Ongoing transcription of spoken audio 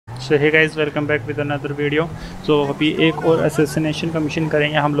So hey guys, welcome back with another video. सो अभी एक और असैसिनेशन का मिशन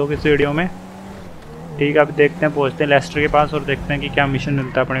करेंगे हम लोग इस वीडियो में। ठीक है, अभी देखते हैं, पहुंचते हैं लेस्टर के पास और देखते हैं कि क्या मिशन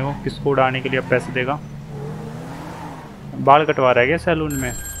मिलता है अपने को, किसको उड़ाने के लिए अब पैसे देगा। बाल कटवा रहा है क्या सैलून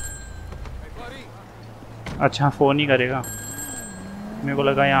में? अच्छा, फ़ोन ही करेगा। मेरे को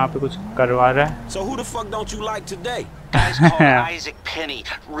लगा यहाँ पे कुछ करवा रहा है। So who the fuck don't you like today? Guy's called Isaac Penny,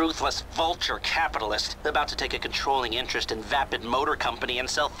 ruthless vulture capitalist, about to take a controlling interest in Vapid Motor Company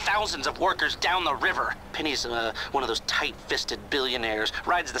and sell thousands of workers down the river. Penny's one of those tight-fisted billionaires,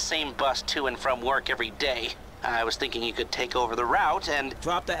 rides the same bus to and from work every day. I was thinking you could take over the route and...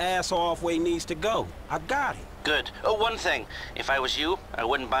 Drop the ass off where he needs to go. I got it. Good. Oh, one thing. If I was you,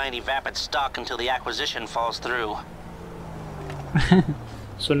 I wouldn't buy any Vapid stock until the acquisition falls through.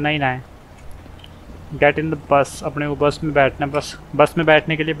 सुनना ही ना है। Get in the bus, अपने को बस में बैठना है। बस में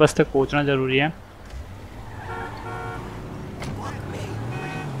बैठने के लिए बस तक पहुंचना ज़रूरी है।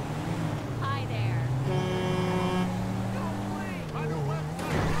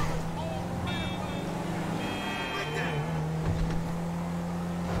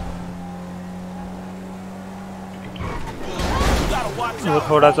 वो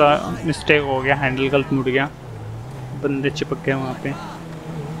थोड़ा सा मिस्टेक हो गया, हैंडल गलत मुड़ गया, बंदे चिपक गए वहाँ पे।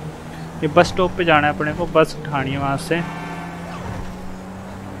 ये बस स्टॉप पे जाना है अपने को, बस उठानी है वहाँ से।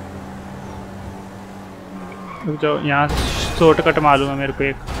 जो यहाँ शॉर्टकट मालूम है मेरे को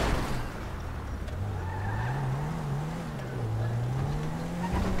एक।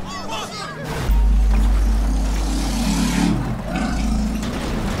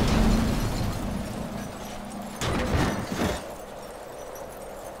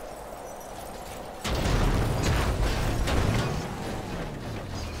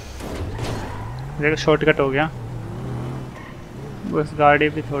 देखो शॉर्टकट हो गया। बस गाड़ी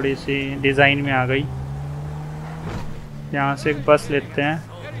भी थोड़ी सी डिज़ाइन में आ गई। यहाँ से एक बस लेते हैं,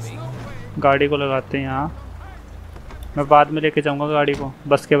 गाड़ी को लगाते हैं यहाँ। मैं बाद में लेके जाऊँगा गाड़ी को,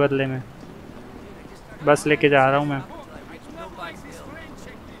 बस के बदले में। बस लेके जा रहा हूँ मैं।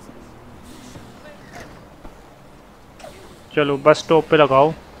 चलो बस स्टॉप पे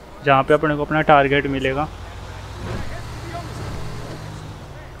लगाओ, जहाँ पे अपने को अपना टारगेट मिलेगा।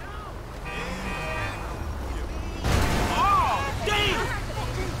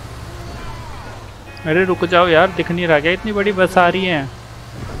 अरे रुक जाओ यार, दिख नहीं रहा क्या? इतनी बड़ी बस आ रही है।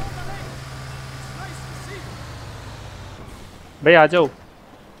 भाई आ जाओ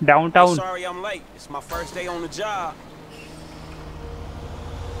downtown. Sorry I'm late. It's my first day on the job.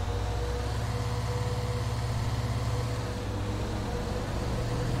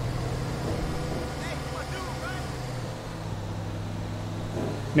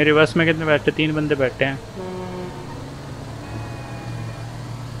 मेरी बस में कितने बैठे? 3 बंदे बैठे हैं।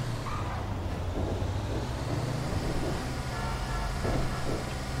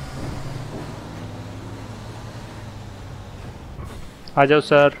 आ जाओ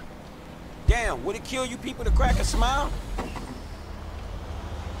sir. Damn, would it kill you people to crack a smile?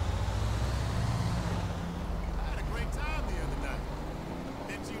 I had a great time the other night.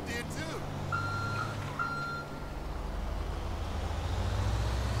 Bet you did too.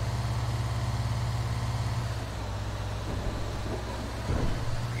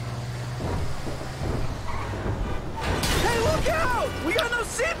 Hey, look out! We got no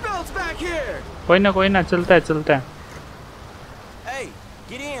seatbelts back here. कोई ना चलता है। Hey,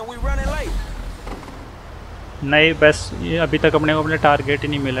 get in. We running late. नहीं, बस ये अभी तक अपने को अपने टारगेट ही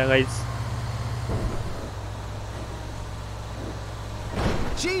नहीं मिला guys.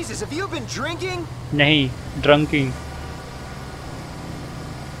 Jesus, have you been drinking? नहीं, ड्रंकिंग।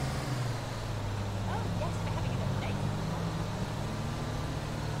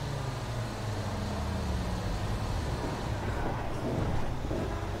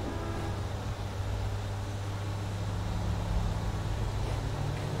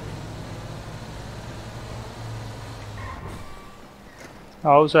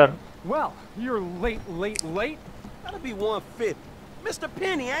 आओ sir. Well, you're late. That'll be 150. Mr.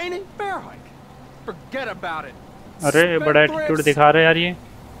 Penny, ain't it? Bear hike. Forget about it. अरे बड़ा एटीट्यूड दिखा रहे यार ये।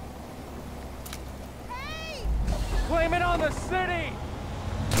 Blame it on the city.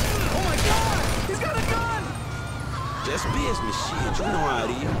 Oh my God! He's got a gun. Just business shit. You know how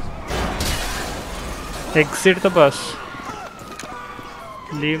it is. Exit the bus,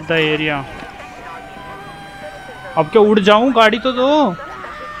 leave the area. अब क्या उड़ जाऊं? गाड़ी तो दो।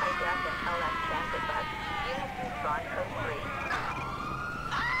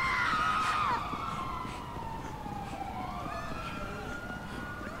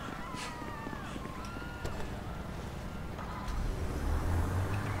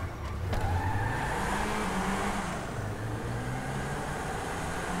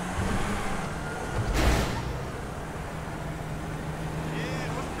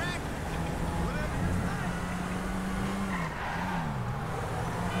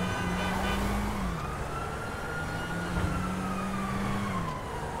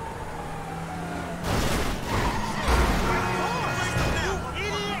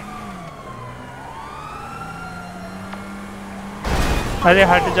 अरे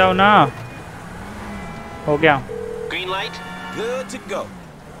हट जाओ ना। हो गया। Green light? Good to go.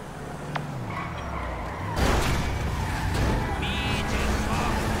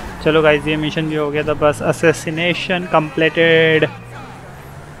 चलो गाइस ये मिशन भी हो गया था बस। Assassination completed.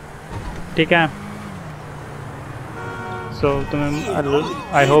 ठीक है। सो तुम्हें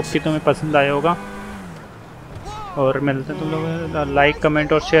आई होप कि तुम्हें पसंद आया होगा और मिलते हैं तुम लोग। लाइक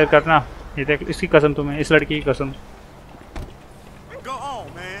कमेंट और शेयर करना। ये देख इसकी कसम, तुम्हें इस लड़की की कसम, Go on,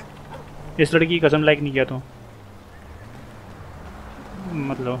 man. इस लड़की की कसम लाइक नहीं किया तो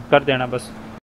मतलब कर देना बस।